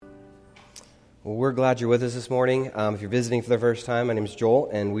Well, we're glad you're with us this morning. If you're visiting for the first time, my name is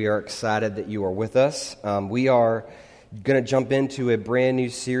Joel, and we are excited that you are with us. We are going to jump into a brand new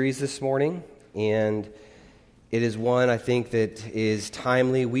series this morning, and it is one I think that is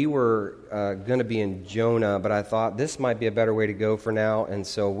timely. We were going to be in Jonah, but I thought this might be a better way to go for now, and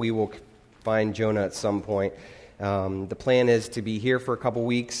so we will find Jonah at some point. The plan is to be here for a couple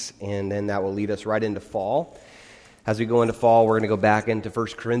weeks, and then that will lead us right into fall. As we go into fall, we're going to go back into 1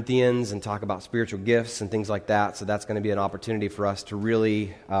 Corinthians and talk about spiritual gifts and things like that. So that's going to be an opportunity for us to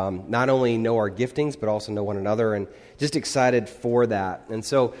really not only know our giftings, but also know one another, and just excited for that. And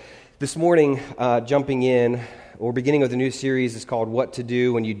so this morning, jumping in, we're beginning with a new series. It's called What to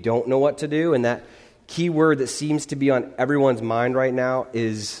Do When You Don't Know What to Do. And that key word that seems to be on everyone's mind right now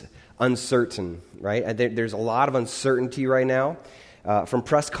is uncertain, right? There's a lot of uncertainty right now. From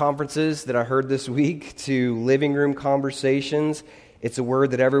press conferences that I heard this week to living room conversations, it's a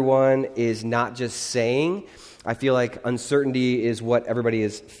word that everyone is not just saying. I feel like uncertainty is what everybody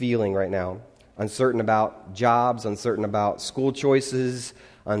is feeling right now. Uncertain about jobs, uncertain about school choices,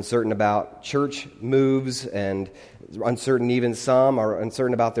 uncertain about church moves, and uncertain even some are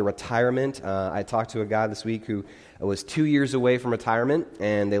uncertain about their retirement. I talked to a guy this week who was 2 years away from retirement,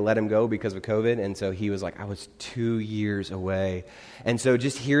 and they let him go because of COVID, and so he was like, I was 2 years away. And so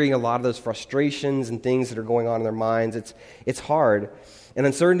just hearing a lot of those frustrations and things that are going on in their minds, it's hard. And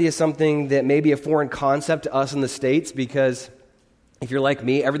uncertainty is something that may be a foreign concept to us in the States, because if you're like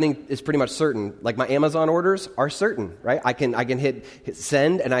me, everything is pretty much certain. Like my Amazon orders are certain, right? I can hit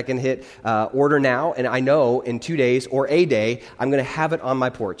send, and I can hit order now, and I know in 2 days or a day, I'm going to have it on my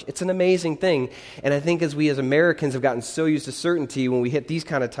porch. It's an amazing thing. And I think as we as Americans have gotten so used to certainty, when we hit these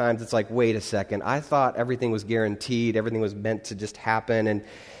kind of times, it's like, wait a second, I thought everything was guaranteed, everything was meant to just happen, and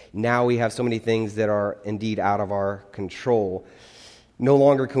now we have so many things that are indeed out of our control. No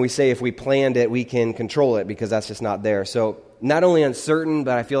longer can we say if we planned it, we can control it, because that's just not there. So not only uncertain,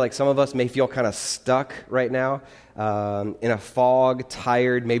 but I feel like some of us may feel kind of stuck right now in a fog,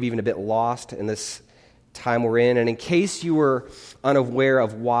 tired, maybe even a bit lost in this time we're in. And in case you were unaware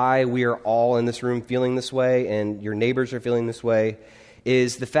of why we are all in this room feeling this way, and your neighbors are feeling this way,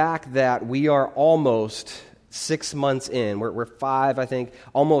 is the fact that we are almost 6 months in. We're five, I think,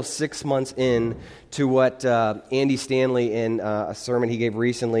 almost 6 months in to what Andy Stanley in a sermon he gave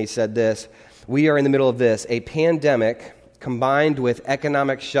recently said this: we are in the middle of this, a pandemic combined with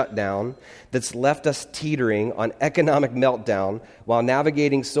economic shutdown that's left us teetering on economic meltdown while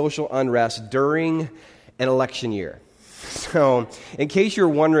navigating social unrest during an election year. So, in case you're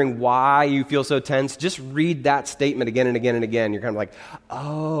wondering why you feel so tense, just read that statement again and again and again. You're kind of like,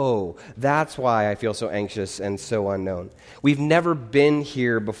 oh, that's why I feel so anxious and so unknown. We've never been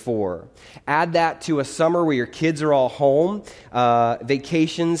here before. Add that to a summer where your kids are all home,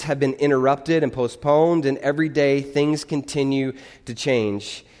 vacations have been interrupted and postponed, and every day things continue to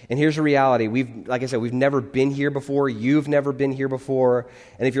change. And here's the reality. Like I said, we've never been here before. You've never been here before.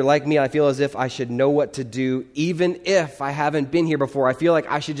 And if you're like me, I feel as if I should know what to do, even if I haven't been here before. I feel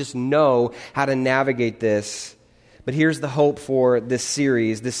like I should just know how to navigate this. But here's the hope for this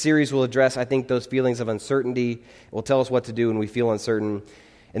series. This series will address, I think, those feelings of uncertainty. It will tell us what to do when we feel uncertain.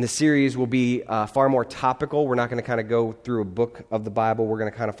 And the series will be far more topical. We're not going to kind of go through a book of the Bible. We're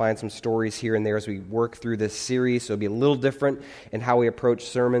going to kind of find some stories here and there as we work through this series. So it'll be a little different in how we approach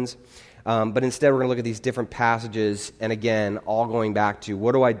sermons. But instead, we're going to look at these different passages. And again, all going back to,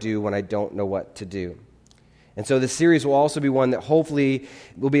 what do I do when I don't know what to do? And so this series will also be one that hopefully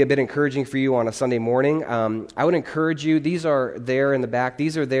will be a bit encouraging for you on a Sunday morning. I would encourage you, these are there in the back,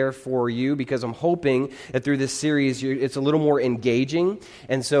 these are there for you, because I'm hoping that through this series it's a little more engaging.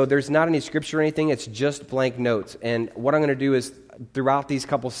 And so there's not any scripture or anything, it's just blank notes. And what I'm going to do is, throughout these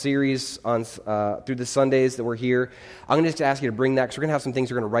couple series on through the Sundays that we're here, I'm going to just ask you to bring that, because we're going to have some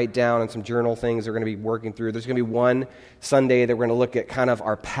things we're going to write down and some journal things we're going to be working through. There's going to be one Sunday that we're going to look at kind of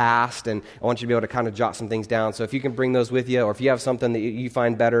our past, and I want you to be able to kind of jot some things down. So if you can bring those with you, or if you have something that you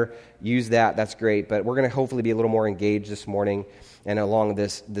find better, use that. That's great. But we're going to hopefully be a little more engaged this morning and along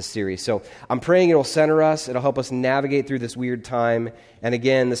this series. So I'm praying it'll center us. It'll help us navigate through this weird time. And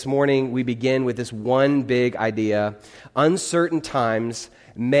again, this morning we begin with this one big idea. Uncertain times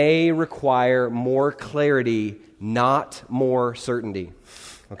may require more clarity, not more certainty.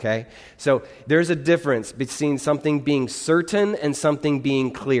 Okay? So there's a difference between something being certain and something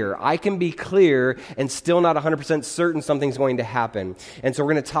being clear. I can be clear and still not 100% certain something's going to happen. And so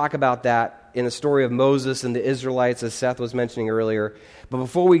we're going to talk about that in the story of Moses and the Israelites, as Seth was mentioning earlier. But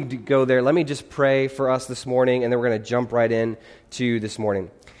before we go there, let me just pray for us this morning, and then we're going to jump right in to this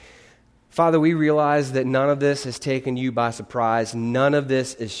morning. Father, we realize that none of this has taken you by surprise. None of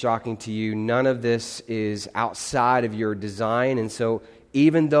this is shocking to you. None of this is outside of your design. And so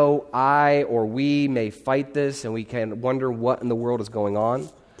even though I or we may fight this and we can wonder what in the world is going on,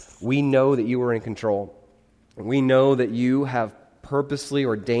 we know that you are in control. We know that you have purposely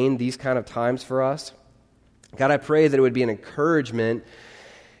ordained these kind of times for us. God, I pray that it would be an encouragement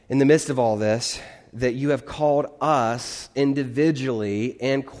in the midst of all this, that you have called us individually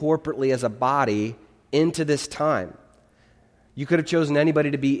and corporately as a body into this time. You could have chosen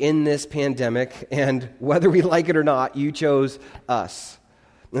anybody to be in this pandemic, and whether we like it or not, you chose us.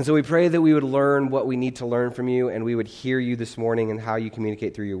 And so we pray that we would learn what we need to learn from you, and we would hear you this morning and how you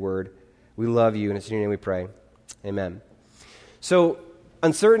communicate through your word. We love you, and it's in your name we pray. Amen. So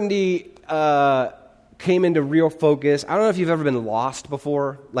uncertainty came into real focus. I don't know if you've ever been lost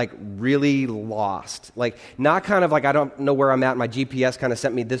before, like really lost. Like not kind of like I don't know where I'm at, my GPS kind of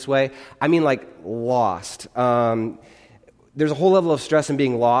sent me this way. I mean like lost. There's a whole level of stress in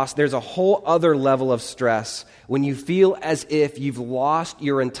being lost. There's a whole other level of stress when you feel as if you've lost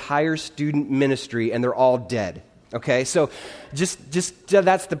your entire student ministry and they're all dead. Okay, so just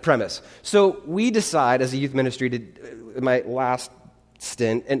that's the premise. So we decide as a youth ministry to my last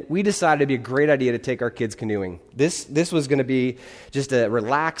stint, and we decided it'd be a great idea to take our kids canoeing. This was going to be just a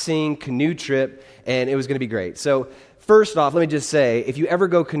relaxing canoe trip, and it was going to be great. So first off, let me just say, if you ever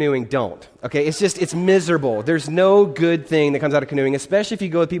go canoeing, don't. Okay, it's miserable. There's no good thing that comes out of canoeing, especially if you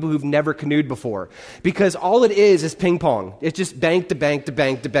go with people who've never canoed before, because all it is ping pong. It's just bank to bank to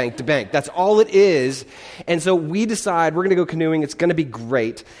bank to bank to bank. That's all it is. And so we decide we're going to go canoeing. It's going to be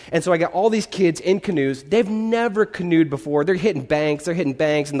great. And so I got all these kids in canoes. They've never canoed before. They're hitting banks,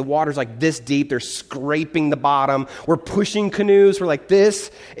 and the water's like this deep. They're scraping the bottom. We're pushing canoes. We're like,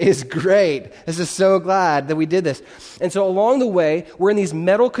 this is great. This is so glad that we did this. And so along the way, we're in these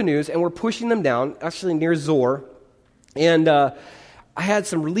metal canoes, and we're pushing them down, actually near Zoar. And I had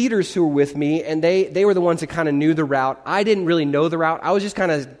some leaders who were with me, and they were the ones that kind of knew the route. I didn't really know the route. I was just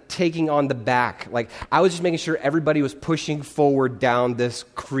kind of taking on the back. Like, I was just making sure everybody was pushing forward down this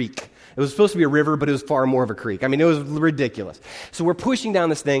creek. It was supposed to be a river, but it was far more of a creek. I mean, it was ridiculous. So we're pushing down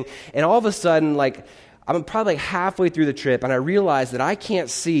this thing, and all of a sudden, like, I'm probably halfway through the trip, and I realize that I can't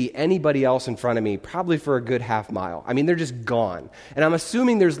see anybody else in front of me, probably for a good half mile. I mean, they're just gone. And I'm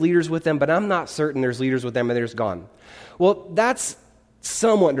assuming there's leaders with them, but I'm not certain there's leaders with them, and they're just gone. Well, that's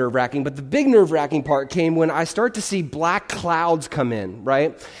somewhat nerve-wracking, but the big nerve-wracking part came when I start to see black clouds come in,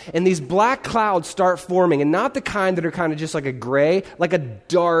 right? And these black clouds start forming, and not the kind that are kind of just like a gray, like a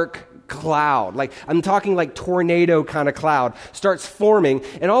dark cloud. Like, I'm talking like tornado kind of cloud starts forming,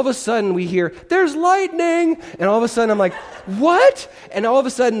 and all of a sudden we hear, there's lightning! And all of a sudden I'm like, what? And all of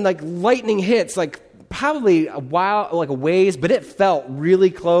a sudden, like, lightning hits, like, probably a while, like a ways, but it felt really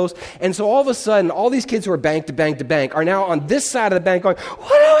close. And so all of a sudden, all these kids who are bank to bank to bank are now on this side of the bank going, what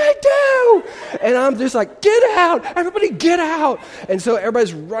do I do? And I'm just like, get out! Everybody get out! And so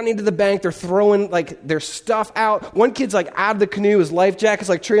everybody's running to the bank. They're throwing like their stuff out. One kid's like out of the canoe. His life jacket's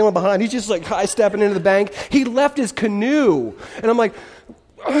like trailing behind. He's just like high stepping into the bank. He left his canoe. And I'm like,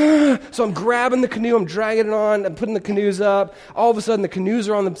 so I'm grabbing the canoe, I'm dragging it on, I'm putting the canoes up. All of a sudden, the canoes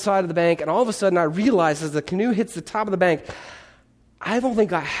are on the side of the bank, and all of a sudden, I realize as the canoe hits the top of the bank, I've only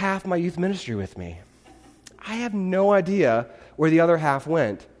got half my youth ministry with me. I have no idea where the other half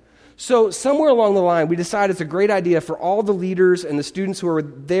went. So somewhere along the line, we decided it's a great idea for all the leaders and the students who are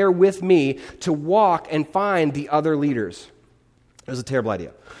there with me to walk and find the other leaders. It was a terrible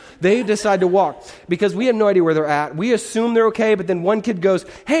idea. They decide to walk because we have no idea where they're at. We assume they're okay, but then one kid goes,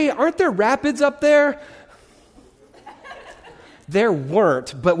 hey, aren't there rapids up there? There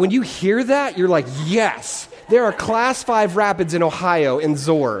weren't, but when you hear that, you're like, yes, there are Class 5 rapids in Ohio, in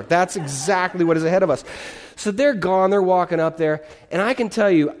Zoar. That's exactly what is ahead of us. So they're gone, they're walking up there, and I can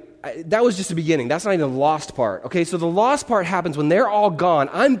tell you, that was just the beginning. That's not even the lost part. Okay, so the lost part happens when they're all gone.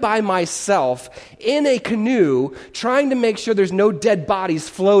 I'm by myself in a canoe trying to make sure there's no dead bodies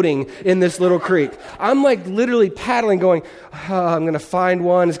floating in this little creek. I'm like literally paddling going, I'm going to find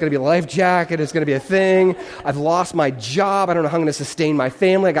one. It's going to be a life jacket. It's going to be a thing. I've lost my job. I don't know how I'm going to sustain my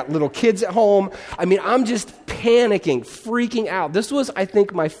family. I got little kids at home. I mean, I'm just panicking, freaking out. This was, I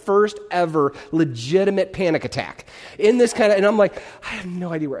think, my first ever legitimate panic attack in this kind of, and I'm like, I have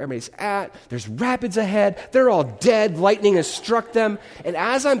no idea where everybody's at. There's rapids ahead. They're all dead. Lightning has struck them. And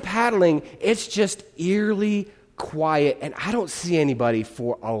as I'm paddling, it's just eerily quiet, and I don't see anybody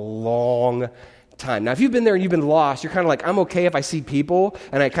for a long time. Now, if you've been there and you've been lost, you're kind of like, I'm okay if I see people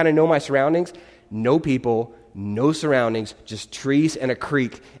and I kind of know my surroundings. No people, no surroundings, just trees and a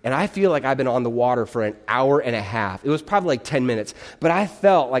creek. And I feel like I've been on the water for an hour and a half. It was probably like 10 minutes, but I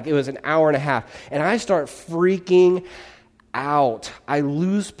felt like it was an hour and a half. And I start freaking out. I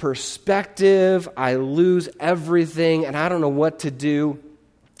lose perspective. I lose everything, and I don't know what to do.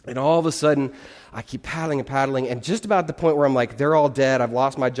 And all of a sudden, I keep paddling, and just about the point where I'm like, they're all dead, I've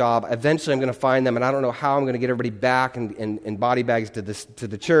lost my job, eventually I'm going to find them, and I don't know how I'm going to get everybody back in body bags to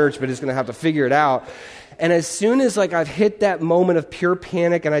the church, but it's going to have to figure it out. And as soon as like I've hit that moment of pure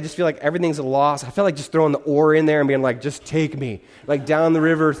panic and I just feel like everything's a loss, I feel like just throwing the oar in there and being like, just take me, like down the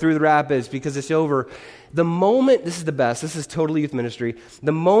river, through the rapids, because it's over. The moment, this is the best, this is totally youth ministry,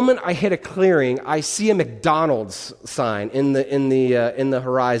 the moment I hit a clearing, I see a McDonald's sign in the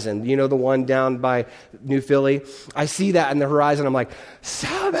horizon. You know, the one down by New Philly? I see that in the horizon. I'm like,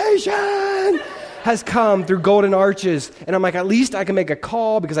 salvation has come through Golden Arches. And I'm like, at least I can make a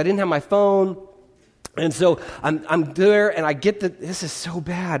call because I didn't have my phone. And so I'm there, and I get this is so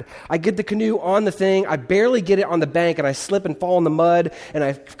bad. I get the canoe on the thing. I barely get it on the bank, and I slip and fall in the mud, and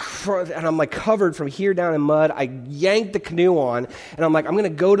I'm like covered from here down in mud. I yank the canoe on, and I'm like, I'm going to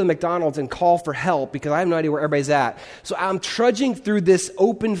go to McDonald's and call for help because I have no idea where everybody's at. So I'm trudging through this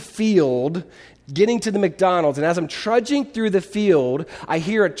open field, getting to the McDonald's, and as I'm trudging through the field, I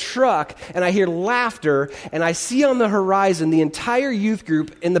hear a truck, and I hear laughter, and I see on the horizon the entire youth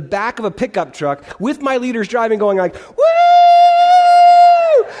group in the back of a pickup truck with my leaders driving, going like, woo!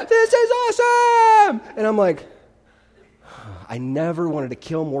 This is awesome! And I'm like, I never wanted to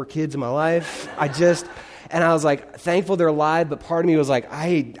kill more kids in my life. And I was like, thankful they're alive, but part of me was like,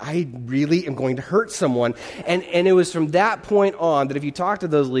 I really am going to hurt someone. And it was from that point on that if you talk to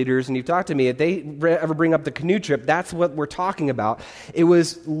those leaders and you talk to me, if they ever bring up the canoe trip, that's what we're talking about. It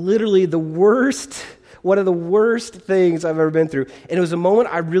was literally one of the worst things I've ever been through. And it was a moment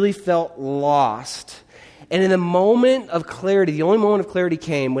I really felt lost. And in the moment of clarity, the only moment of clarity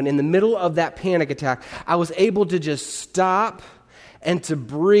came when in the middle of that panic attack, I was able to just stop and to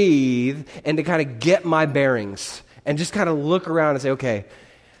breathe and to kind of get my bearings and just kind of look around and say, okay,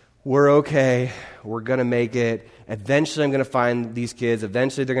 we're going to make it. Eventually I'm going to find these kids.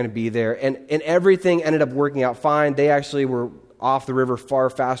 Eventually they're going to be there. And everything ended up working out fine. They actually were off the river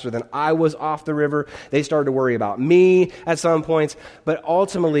far faster than I was off the river. They started to worry about me at some points. But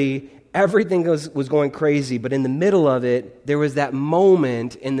ultimately, everything was going crazy, but in the middle of it, there was that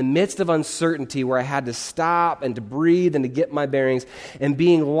moment in the midst of uncertainty where I had to stop and to breathe and to get my bearings. And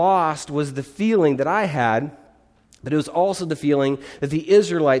being lost was the feeling that I had, but it was also the feeling that the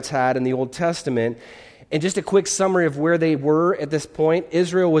Israelites had in the Old Testament. And just a quick summary of where they were at this point.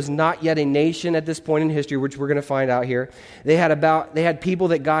 Israel was not yet a nation at this point in history, which we're going to find out here. They had people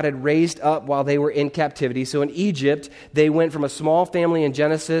that God had raised up while they were in captivity. So in Egypt, they went from a small family in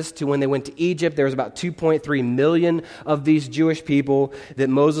Genesis to when they went to Egypt, there was about 2.3 million of these Jewish people that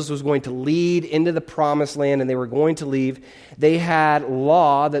Moses was going to lead into the promised land, and they were going to leave. They had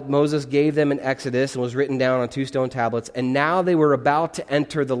law that Moses gave them in Exodus and was written down on 2 stone tablets, and now they were about to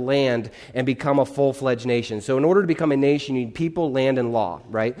enter the land and become a full-fledged nation. So in order to become a nation, you need people, land, and law,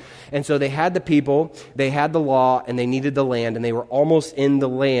 right? And so they had the people, they had the law, and they needed the land, and they were almost in the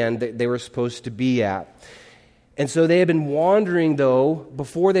land that they were supposed to be at. And so they had been wandering, though,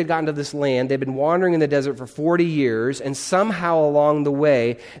 before they'd gotten to this land, they'd been wandering in the desert for 40 years, and somehow along the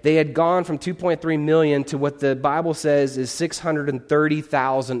way, they had gone from 2.3 million to what the Bible says is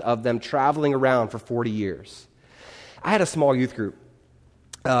 630,000 of them traveling around for 40 years. I had a small youth group,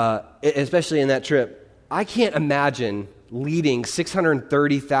 especially in that trip. I can't imagine leading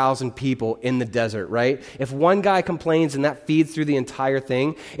 630,000 people in the desert, right? If one guy complains and that feeds through the entire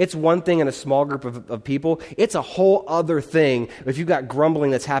thing, it's one thing in a small group of people. It's a whole other thing if you've got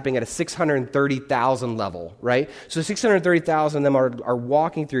grumbling that's happening at a 630,000 level, right? So 630,000 of them are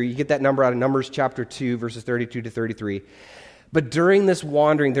walking through. You get that number out of Numbers chapter 2, verses 32 to 33. But during this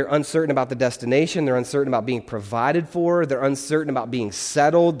wandering, they're uncertain about the destination. They're uncertain about being provided for. They're uncertain about being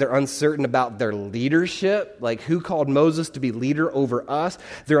settled. They're uncertain about their leadership, like who called Moses to be leader over us.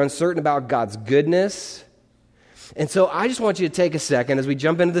 They're uncertain about God's goodness. And so I just want you to take a second as we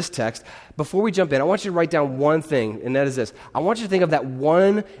jump into this text. Before we jump in, I want you to write down one thing, and that is this. I want you to think of that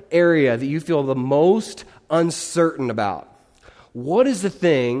one area that you feel the most uncertain about. What is the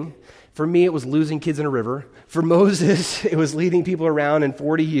thing? For me, it was losing kids in a river. For Moses, it was leading people around in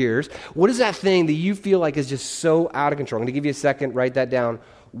 40 years. What is that thing that you feel like is just so out of control? I'm going to give you a second, write that down.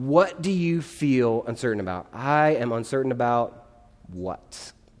 What do you feel uncertain about? I am uncertain about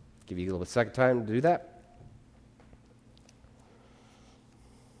what? Give you a little second time to do that.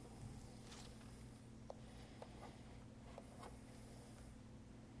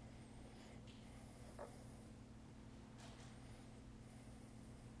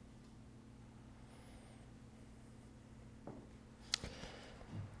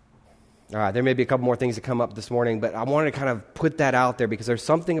 All right, there may be a couple more things that come up this morning, but I wanted to kind of put that out there because there's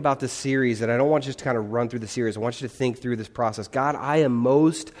something about this series that I don't want you just to kind of run through the series. I want you to think through this process. God, I am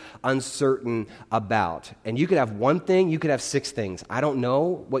most uncertain about. And you could have one thing, you could have 6 things. I don't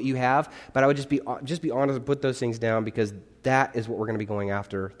know what you have, but I would just be honest and put those things down because that is what we're going to be going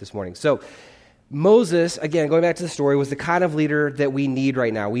after this morning. So Moses, again, going back to the story, was the kind of leader that we need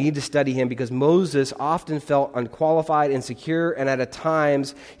right now. We need to study him because Moses often felt unqualified, insecure, and at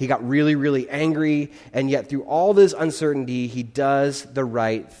times he got really, really angry, and yet through all this uncertainty, he does the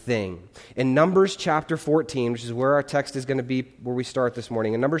right thing. In Numbers chapter 14, which is where our text is going to be, where we start this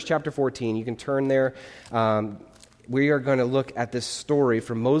morning, in Numbers chapter 14, you can turn there. We are going to look at this story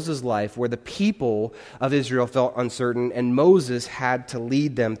from Moses' life where the people of Israel felt uncertain and Moses had to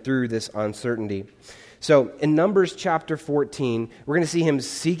lead them through this uncertainty. So in Numbers chapter 14, we're going to see him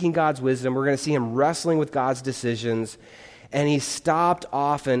seeking God's wisdom. We're going to see him wrestling with God's decisions. And he stopped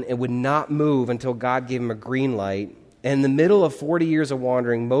often and would not move until God gave him a green light. In the middle of 40 years of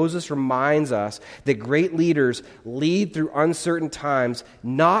wandering, Moses reminds us that great leaders lead through uncertain times,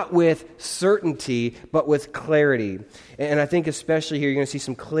 not with certainty, but with clarity. And I think especially here, you're going to see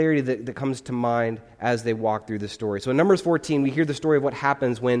some clarity that comes to mind as they walk through the story. So in Numbers 14, we hear the story of what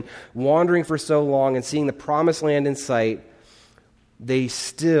happens when wandering for so long and seeing the promised land in sight, they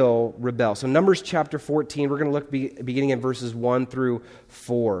still rebel. So Numbers chapter 14, we're going to look beginning in verses 1 through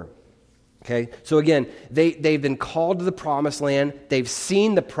 4. Okay, so again, they've been called to the promised land. They've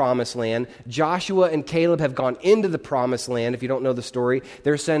seen the promised land. Joshua and Caleb have gone into the promised land. If you don't know the story,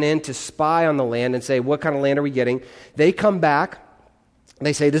 they're sent in to spy on the land and say, what kind of land are we getting? They come back.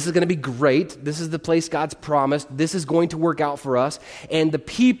 They say, this is going to be great. This is the place God's promised. This is going to work out for us. And the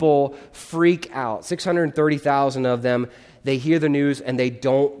people freak out. 630,000 of them, they hear the news and they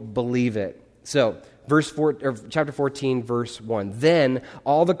don't believe it. So, chapter 14, verse 1. Then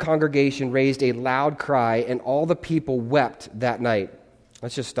all the congregation raised a loud cry, and all the people wept that night.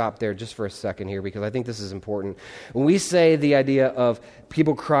 Let's just stop there just for a second here, because I think this is important. When we say the idea of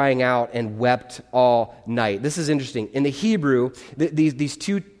people crying out and wept all night, this is interesting. In the Hebrew, these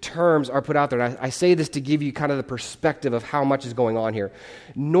two terms are put out there. And I say this to give you kind of the perspective of how much is going on here.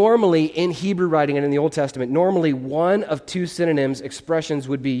 Normally, in Hebrew writing and in the Old Testament, normally one of 2 synonyms, expressions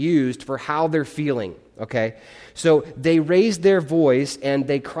would be used for how they're feeling. Okay, so they raised their voice and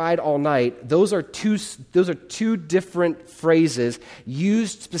they cried all night. Those are two different phrases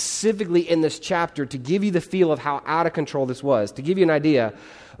used specifically in this chapter to give you the feel of how out of control this was. To give you an idea,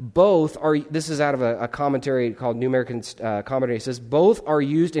 both are, this is out of a commentary called New American Commentary. It says both are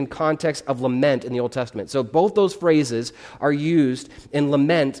used in context of lament in the Old Testament. So both those phrases are used in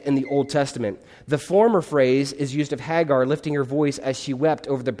lament in the Old Testament. The former phrase is used of Hagar lifting her voice as she wept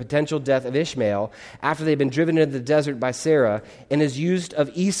over the potential death of Ishmael after they'd been driven into the desert by Sarah, and is used of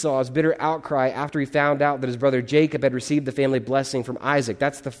Esau's bitter outcry after he found out that his brother Jacob had received the family blessing from Isaac.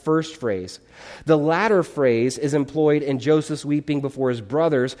 That's the first phrase. The latter phrase is employed in Joseph's weeping before his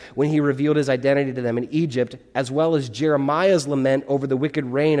brothers when he revealed his identity to them in Egypt, as well as Jeremiah's lament over the wicked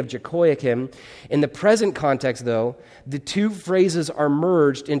reign of Jehoiakim. In the present context, though, the two phrases are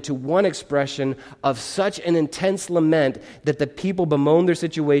merged into one expression of such an intense lament that the people bemoan their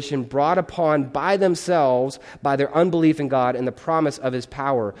situation brought upon by themselves by their unbelief in God and the promise of his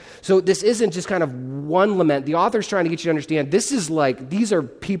power. So this isn't just kind of one lament. The author's trying to get you to understand this is like, these are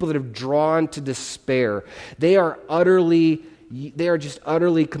people that have drawn to despair. They are just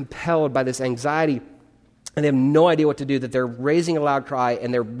utterly compelled by this anxiety, and they have no idea what to do, that they're raising a loud cry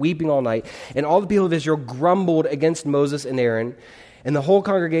and they're weeping all night. And all the people of Israel grumbled against Moses and Aaron, and the whole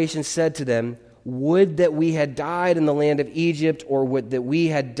congregation said to them, would that we had died in the land of Egypt, or would that we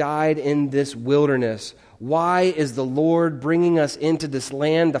had died in this wilderness. Why is the Lord bringing us into this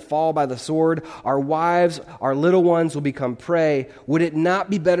land to fall by the sword? Our wives, our little ones will become prey. Would it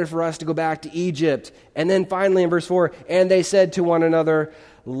not be better for us to go back to Egypt? And then finally in verse 4, and they said to one another,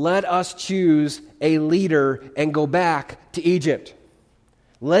 let us choose a leader and go back to Egypt.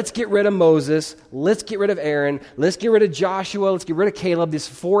 Let's get rid of Moses. Let's get rid of Aaron. Let's get rid of Joshua. Let's get rid of Caleb. This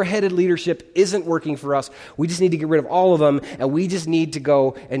 4-headed leadership isn't working for us. We just need to get rid of all of them, and we just need to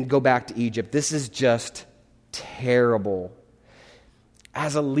go back to Egypt. This is just terrible.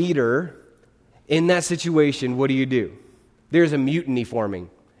 As a leader in that situation, what do? There's a mutiny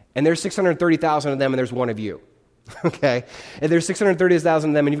forming, and there's 630,000 of them, and there's one of you. Okay? And there's 630,000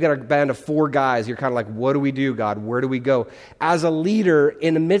 of them, and you've got a band of 4 guys. You're kind of like, what do we do, God? Where do we go? As a leader,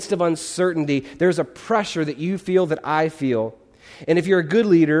 in the midst of uncertainty, there's a pressure that you feel that I feel. And if you're a good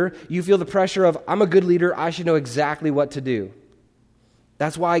leader, you feel the pressure of, I'm a good leader, I should know exactly what to do.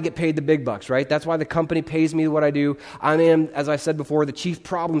 That's why I get paid the big bucks, right? That's why the company pays me what I do. I am, as I said before, the chief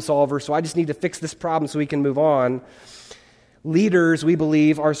problem solver, so I just need to fix this problem so we can move on. Leaders, we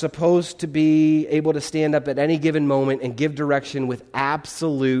believe, are supposed to be able to stand up at any given moment and give direction with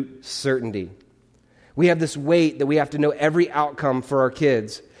absolute certainty. We have this weight that we have to know every outcome for our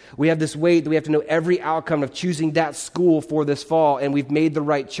kids. We have this weight that we have to know every outcome of choosing that school for this fall, and we've made the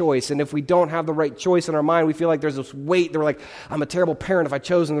right choice. And if we don't have the right choice in our mind, we feel like there's this weight that we're like, I'm a terrible parent if I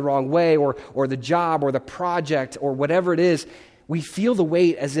chose in the wrong way, or the job, or the project, or whatever it is. We feel the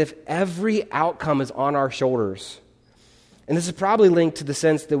weight as if every outcome is on our shoulders. And this is probably linked to the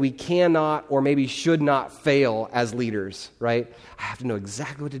sense that we cannot or maybe should not fail as leaders, right? I have to know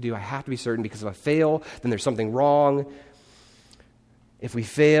exactly what to do. I have to be certain, because if I fail, then there's something wrong. If we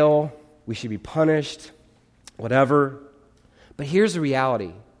fail, we should be punished, whatever. But here's the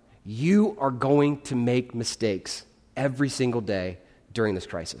reality. You are going to make mistakes every single day during this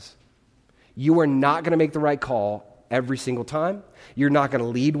crisis. You are not going to make the right call every single time. You're not going to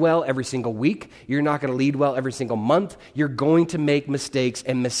lead well every single week. You're not going to lead well every single month. You're going to make mistakes,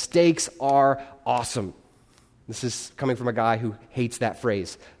 and mistakes are awesome. This is coming from a guy who hates that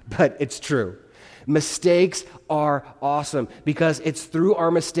phrase, but it's true. Mistakes are awesome because it's through our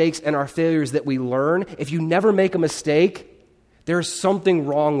mistakes and our failures that we learn. If you never make a mistake, there's something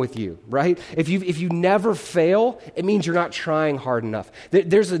wrong with you, right? If you never fail, it means you're not trying hard enough.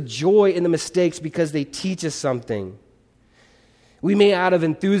 There's a joy in the mistakes because they teach us something. We may, out of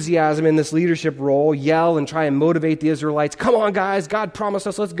enthusiasm in this leadership role, yell and try and motivate the Israelites. Come on, guys, God promised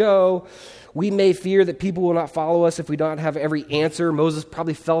us, let's go. We may fear that people will not follow us if we don't have every answer. Moses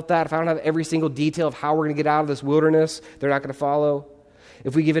probably felt that. If I don't have every single detail of how we're going to get out of this wilderness, they're not going to follow.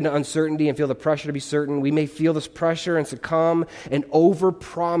 If we give into uncertainty and feel the pressure to be certain, we may feel this pressure and succumb and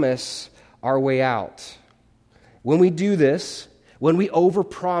overpromise our way out. When we do this, when we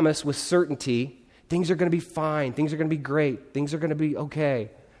overpromise with certainty, things are going to be fine, things are going to be great, things are going to be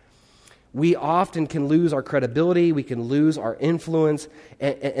okay. We often can lose our credibility, we can lose our influence,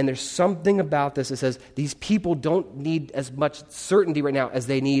 and there's something about this that says these people don't need as much certainty right now as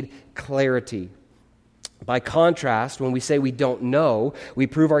they need clarity. By contrast, when we say we don't know, we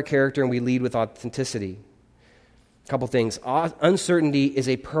prove our character and we lead with authenticity. A couple things. Uncertainty is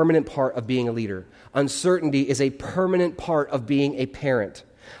a permanent part of being a leader. Uncertainty is a permanent part of being a parent.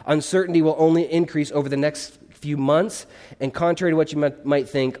 Uncertainty will only increase over the next few months, and contrary to what you might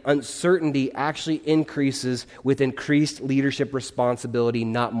think, uncertainty actually increases with increased leadership responsibility,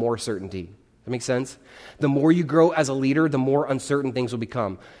 not more certainty. That makes sense? The more you grow as a leader, the more uncertain things will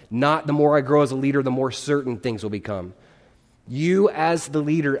become. Not the more I grow as a leader, the more certain things will become. You as the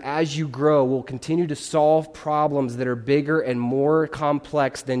leader, as you grow, will continue to solve problems that are bigger and more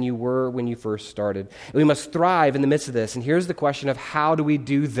complex than you were when you first started. And we must thrive in the midst of this. And here's the question of how do we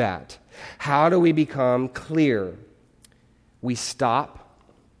do that? How do we become clear? We stop,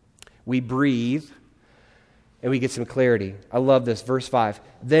 we breathe, and we get some clarity. I love this. Verse 5.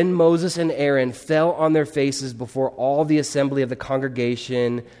 Then Moses and Aaron fell on their faces before all the assembly of the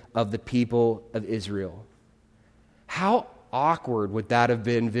congregation of the people of Israel. How awkward would that have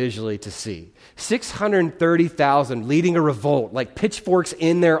been visually to see? 630,000 leading a revolt, like pitchforks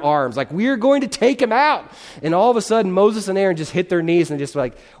in their arms, like we're going to take him out. And all of a sudden, Moses and Aaron just hit their knees and just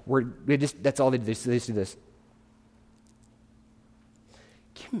like, that's all they do. They just do this.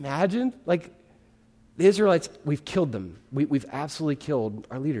 Can you imagine? Like, the Israelites, we've killed them. We've absolutely killed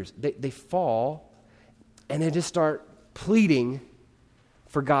our leaders. They fall, and they just start pleading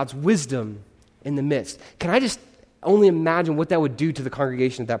for God's wisdom in the midst. Can I just only imagine what that would do to the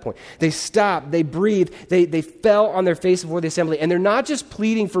congregation at that point? They stopped, they breathed, they fell on their face before the assembly, and they're not just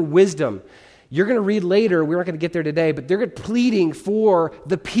pleading for wisdom. You're going to read later, we're not going to get there today, but they're pleading for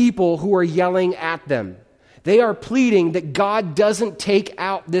the people who are yelling at them. They are pleading that God doesn't take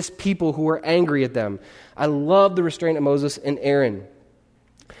out this people who are angry at them. I love the restraint of Moses and Aaron.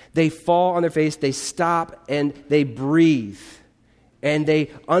 They fall on their face, they stop, and they breathe. And they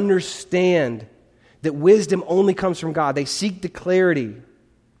understand that wisdom only comes from God. They seek the clarity.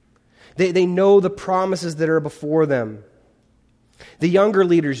 They know the promises that are before them. The younger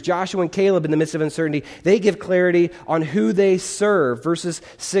leaders, Joshua and Caleb, in the midst of uncertainty, they give clarity on who they serve. Verses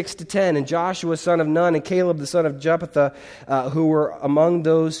 6 to 10. And Joshua, son of Nun, and Caleb, the son of Jephthah, who were among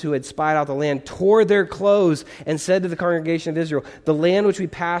those who had spied out the land, tore their clothes and said to the congregation of Israel, the land which we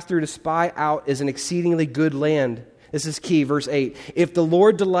passed through to spy out is an exceedingly good land. This is key, verse 8. If the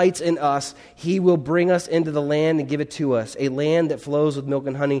Lord delights in us, he will bring us into the land and give it to us, a land that flows with milk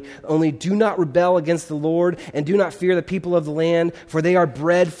and honey. Only do not rebel against the Lord, and do not fear the people of the land, for they are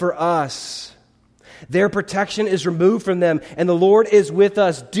bread for us. Their protection is removed from them, and the Lord is with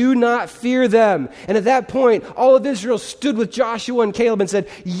us. Do not fear them. And at that point, all of Israel stood with Joshua and Caleb and said,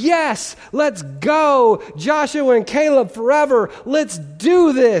 yes, let's go. Joshua and Caleb forever. Let's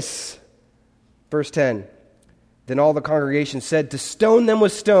do this. Verse 10, then all the congregation said to stone them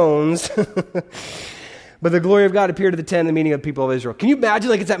with stones. But the glory of God appeared to the tent, the meeting of the people of Israel. Can you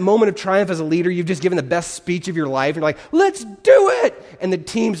imagine, it's that moment of triumph as a leader? You've just given the best speech of your life. And you're like, let's do it. And the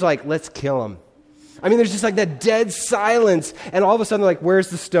team's like, let's kill them. There's just that dead silence. And all of a sudden, they're like,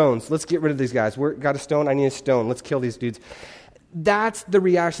 where's the stones? Let's get rid of these guys. Got a stone? I need a stone. Let's kill these dudes. That's the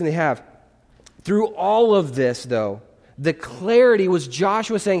reaction they have. Through all of this, though, the clarity was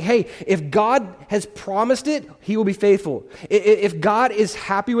Joshua saying, hey, if God has promised it, he will be faithful. If God is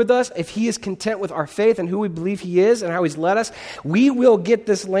happy with us, if he is content with our faith and who we believe he is and how he's led us, we will get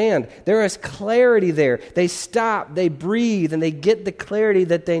this land. There is clarity there. They stop, they breathe, and they get the clarity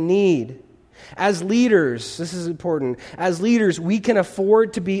that they need. As leaders, this is important, as leaders, we can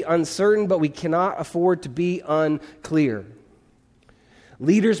afford to be uncertain, but we cannot afford to be unclear.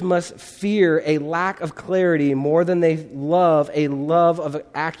 Leaders must fear a lack of clarity more than they love a love of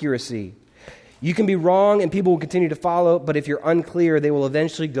accuracy. You can be wrong and people will continue to follow, but if you're unclear, they will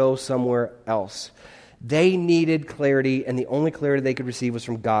eventually go somewhere else. They needed clarity, and the only clarity they could receive was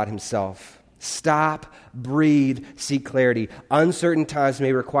from God himself. Stop, breathe, seek clarity. Uncertain times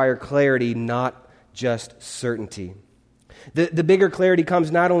may require clarity, not just certainty. The bigger clarity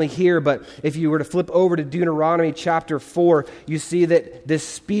comes not only here, but if you were to flip over to Deuteronomy chapter 4, you see that this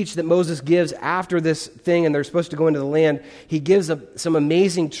speech that Moses gives after this thing, and they're supposed to go into the land, he gives some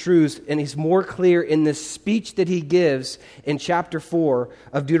amazing truths, and he's more clear in this speech that he gives in chapter 4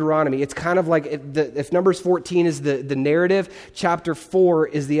 of Deuteronomy. It's kind of like if Numbers 14 is the narrative, chapter 4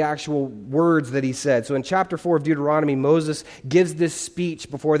 is the actual words that he said. So in chapter 4 of Deuteronomy, Moses gives this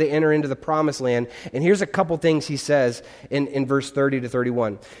speech before they enter into the promised land, and here's a couple things he says in verse 30 to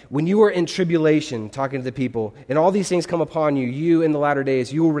 31. When you are in tribulation, talking to the people, and all these things come upon you, you in the latter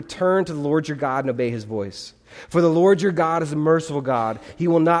days, you will return to the Lord your God and obey his voice. For the Lord your God is a merciful God. He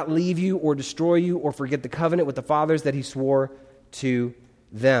will not leave you or destroy you or forget the covenant with the fathers that he swore to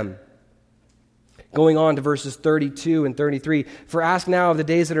them. Going on to verses 32 and 33. For ask now of the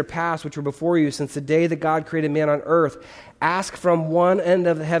days that are past, which were before you, since the day that God created man on earth. Ask from one end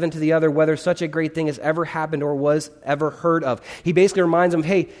of heaven to the other whether such a great thing has ever happened or was ever heard of. He basically reminds them,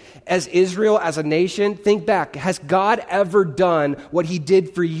 hey, as Israel, as a nation, think back. Has God ever done what he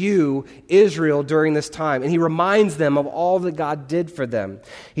did for you, Israel, during this time? And he reminds them of all that God did for them.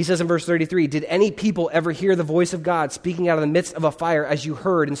 He says in verse 33, did any people ever hear the voice of God speaking out of the midst of a fire as you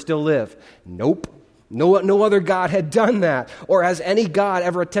heard and still live? Nope. No other God had done that. Or has any God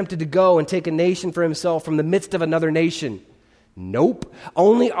ever attempted to go and take a nation for himself from the midst of another nation? Nope.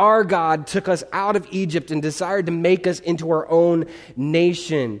 Only our God took us out of Egypt and desired to make us into our own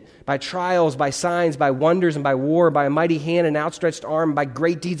nation by trials, by signs, by wonders, and by war, by a mighty hand and outstretched arm, by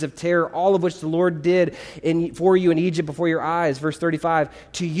great deeds of terror, all of which the Lord did for you in Egypt before your eyes. Verse 35,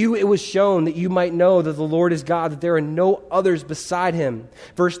 to you it was shown that you might know that the Lord is God, that there are no others beside him.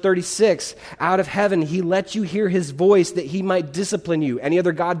 Verse 36, out of heaven he let you hear his voice that he might discipline you. Any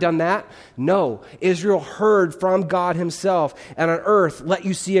other God done that? No. Israel heard from God himself, and on earth let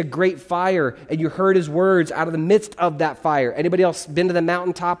you see a great fire, and you heard his words out of the midst of that fire. Anybody else been to the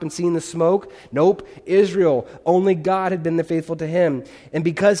mountaintop and seen the smoke? Nope. Israel, only God had been faithful to him. And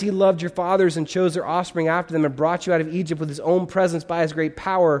because he loved your fathers and chose their offspring after them and brought you out of Egypt with his own presence by his great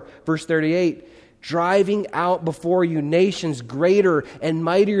power, verse 38, driving out before you nations greater and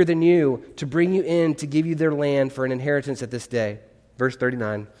mightier than you to bring you in to give you their land for an inheritance at this day. Verse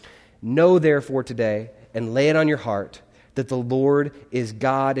 39, know therefore today and lay it on your heart that the Lord is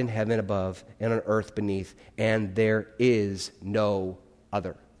God in heaven above and on earth beneath, and there is no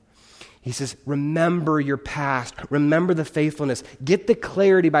other. He says, remember your past. Remember the faithfulness. Get the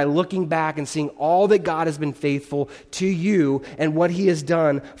clarity by looking back and seeing all that God has been faithful to you and what he has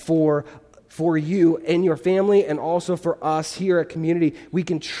done for you and your family and also for us here at Community. We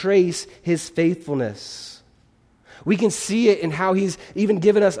can trace his faithfulness. We can see it in how he's even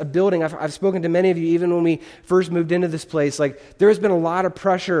given us a building. I've spoken to many of you even when we first moved into this place. There has been a lot of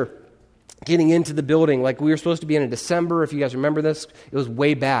pressure getting into the building. We were supposed to be in December, if you guys remember this. It was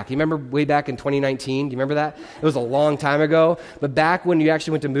way back. You remember way back in 2019? Do you remember that? It was a long time ago. But back when you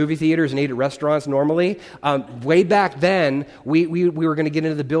actually went to movie theaters and ate at restaurants normally, way back then, we were going to get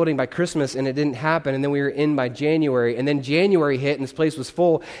into the building by Christmas, and it didn't happen. And then we were in by January. And then January hit, and this place was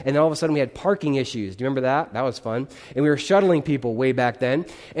full. And then all of a sudden, we had parking issues. Do you remember that? That was fun. And we were shuttling people way back then.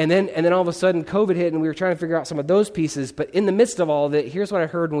 And then all of a sudden, COVID hit, and we were trying to figure out some of those pieces. But in the midst of all of it, here's what I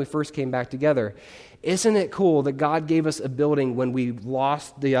heard when we first came back together. Isn't it cool that God gave us a building when we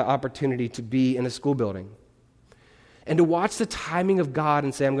lost the opportunity to be in a school building? And to watch the timing of God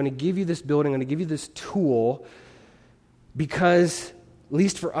and say, I'm going to give you this building, I'm going to give you this tool, because, at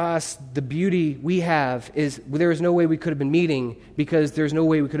least for us, the beauty we have is there is no way we could have been meeting because there's no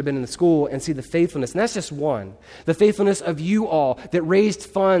way we could have been in the school and see the faithfulness. And that's just one. The faithfulness of you all that raised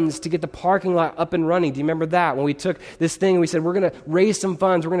funds to get the parking lot up and running. Do you remember that? When we took this thing and we said, we're going to raise some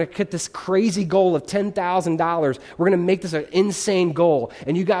funds. We're going to hit this crazy goal of $10,000. We're going to make this an insane goal.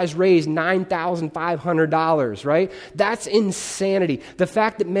 And you guys raised $9,500, right? That's insanity. The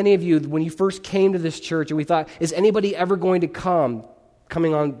fact that many of you, when you first came to this church and we thought, is anybody ever going to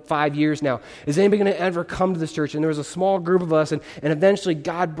coming on 5 years now, is anybody going to ever come to this church? And there was a small group of us, and eventually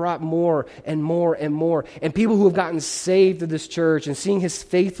God brought more and more and more. And people who have gotten saved to this church and seeing his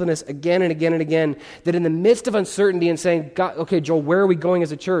faithfulness again and again and again, that in the midst of uncertainty and saying, God, okay, Joel, where are we going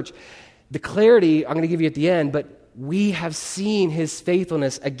as a church? The clarity I'm going to give you at the end, but we have seen his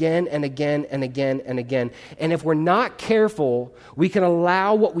faithfulness again and again and again and again. And if we're not careful, we can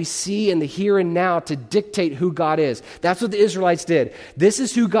allow what we see in the here and now to dictate who God is. That's what the Israelites did. This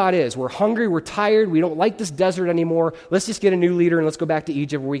is who God is. We're hungry, we're tired, we don't like this desert anymore. Let's just get a new leader and let's go back to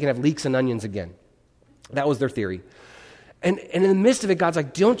Egypt where we can have leeks and onions again. That was their theory. And in the midst of it, God's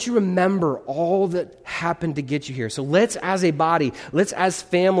like, don't you remember all that happened to get you here? So let's, as a body, let's as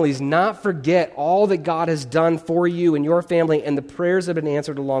families, not forget all that God has done for you and your family and the prayers that have been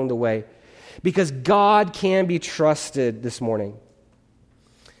answered along the way. Because God can be trusted this morning.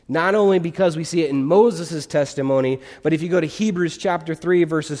 Not only because we see it in Moses' testimony, but if you go to Hebrews chapter 3,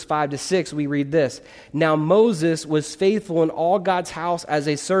 verses 5 to 6, we read this. Now Moses was faithful in all God's house as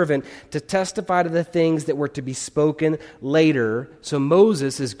a servant to testify to the things that were to be spoken later. So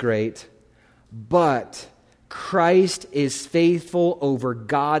Moses is great, but Christ is faithful over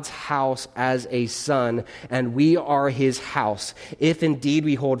God's house as a son, and we are his house, if indeed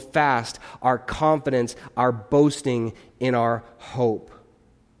we hold fast our confidence, our boasting in our hope.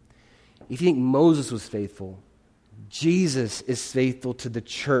 If you think Moses was faithful, Jesus is faithful to the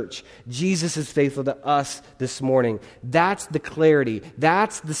church. Jesus is faithful to us this morning. That's the clarity.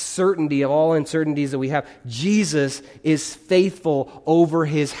 That's the certainty of all uncertainties that we have. Jesus is faithful over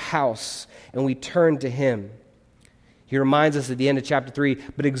his house, and we turn to him. He reminds us at the end of chapter 3,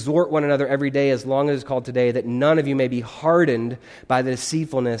 but exhort one another every day as long as it's called today, that none of you may be hardened by the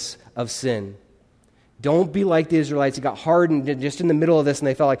deceitfulness of sin. Don't be like the Israelites who got hardened just in the middle of this and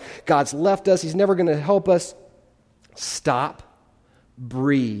they felt like God's left us, he's never going to help us. Stop,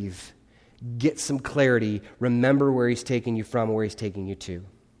 breathe, get some clarity, remember where he's taking you from and where he's taking you to.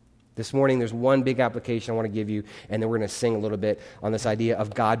 This morning there's one big application I want to give you, and then we're going to sing a little bit on this idea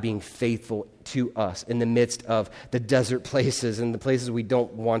of God being faithful to us in the midst of the desert places and the places we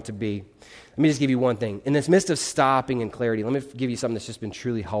don't want to be. Let me just give you one thing. In this midst of stopping and clarity, let me give you something that's just been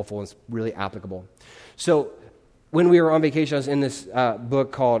truly helpful and it's really applicable. So when we were on vacation, I was in this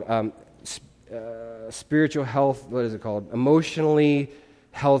book called Spiritual Health, what is it called? Emotionally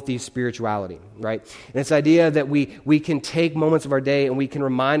Healthy Spirituality, right? And it's the idea that we can take moments of our day and we can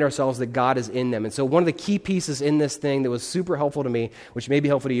remind ourselves that God is in them. And so one of the key pieces in this thing that was super helpful to me, which may be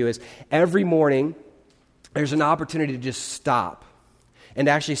helpful to you, is every morning there's an opportunity to just stop and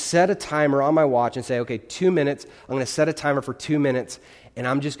actually set a timer on my watch and say, okay, 2 minutes, I'm going to set a timer for 2 minutes, and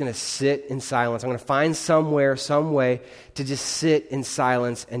I'm just going to sit in silence. I'm going to find somewhere, some way to just sit in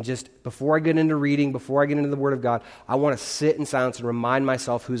silence and just, before I get into reading, before I get into the Word of God, I want to sit in silence and remind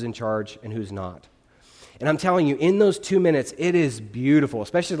myself who's in charge and who's not. And I'm telling you, in those 2 minutes, it is beautiful,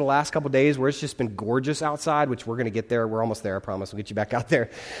 especially the last couple of days where it's just been gorgeous outside, which we're going to get there. We're almost there, I promise. We'll get you back out there.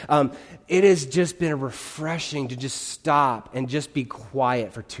 It has just been refreshing to just stop and just be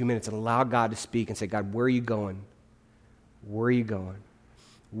quiet for 2 minutes and allow God to speak and say, God, where are you going? Where are you going?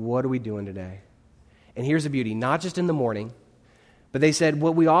 What are we doing today? And here's the beauty, not just in the morning, but they said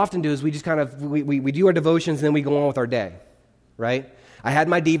what we often do is we just kind of, we do our devotions and then we go on with our day, right? I had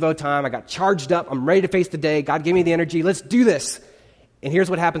my Devo time. I got charged up. I'm ready to face the day. God gave me the energy. Let's do this. And here's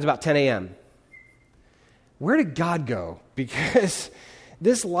what happens about 10 a.m. Where did God go? Because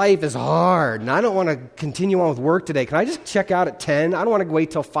this life is hard, and I don't want to continue on with work today. Can I just check out at 10? I don't want to wait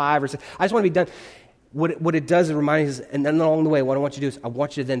till 5 or 6. I just want to be done. What it does is remind us, and then along the way, what I want you to do is I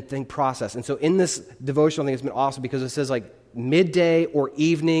want you to then think process. And so in this devotional thing, it's been awesome because it says like midday or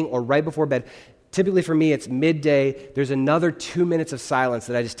evening or right before bed. Typically for me, it's midday. There's another 2 minutes of silence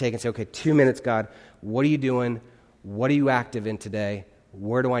that I just take and say, okay, 2 minutes, God, what are you doing? What are you active in today?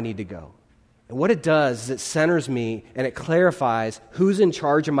 Where do I need to go? And what it does is it centers me and it clarifies who's in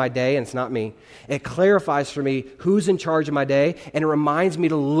charge of my day, and it's not me. It clarifies for me who's in charge of my day, and it reminds me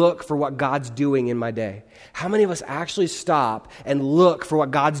to look for what God's doing in my day. How many of us actually stop and look for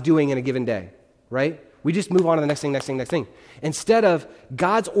what God's doing in a given day, right? We just move on to the next thing. Instead of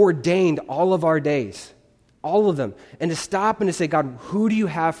God's ordained all of our days, all of them, and to stop and to say, God, who do you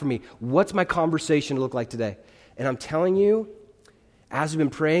have for me? What's my conversation look like today? And I'm telling you, as we've been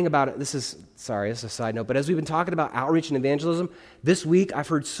praying about it, this is a side note, but as we've been talking about outreach and evangelism, this week I've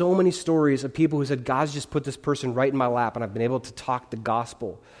heard so many stories of people who said, God's just put this person right in my lap, and I've been able to talk the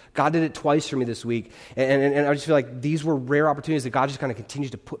gospel. God did it twice for me this week, and I just feel like these were rare opportunities that God just kind of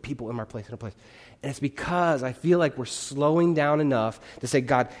continues to put people in a place. And it's because I feel like we're slowing down enough to say,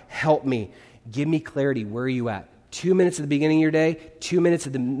 God, help me. Give me clarity. Where are you at? 2 minutes at the beginning of your day, 2 minutes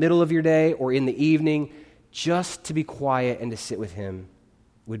at the middle of your day, or in the evening, just to be quiet and to sit with him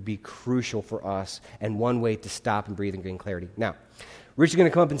would be crucial for us, and one way to stop and breathe and gain clarity. Now, Rich is going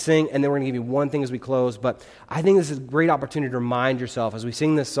to come up and sing, and then we're going to give you one thing as we close, but I think this is a great opportunity to remind yourself as we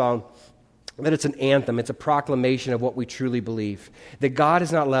sing this song that it's an anthem, it's a proclamation of what we truly believe, that God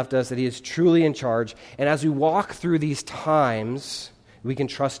has not left us, that he is truly in charge, and as we walk through these times, we can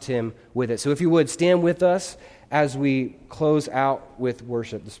trust him with it. So if you would, stand with us as we close out with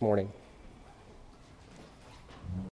worship this morning.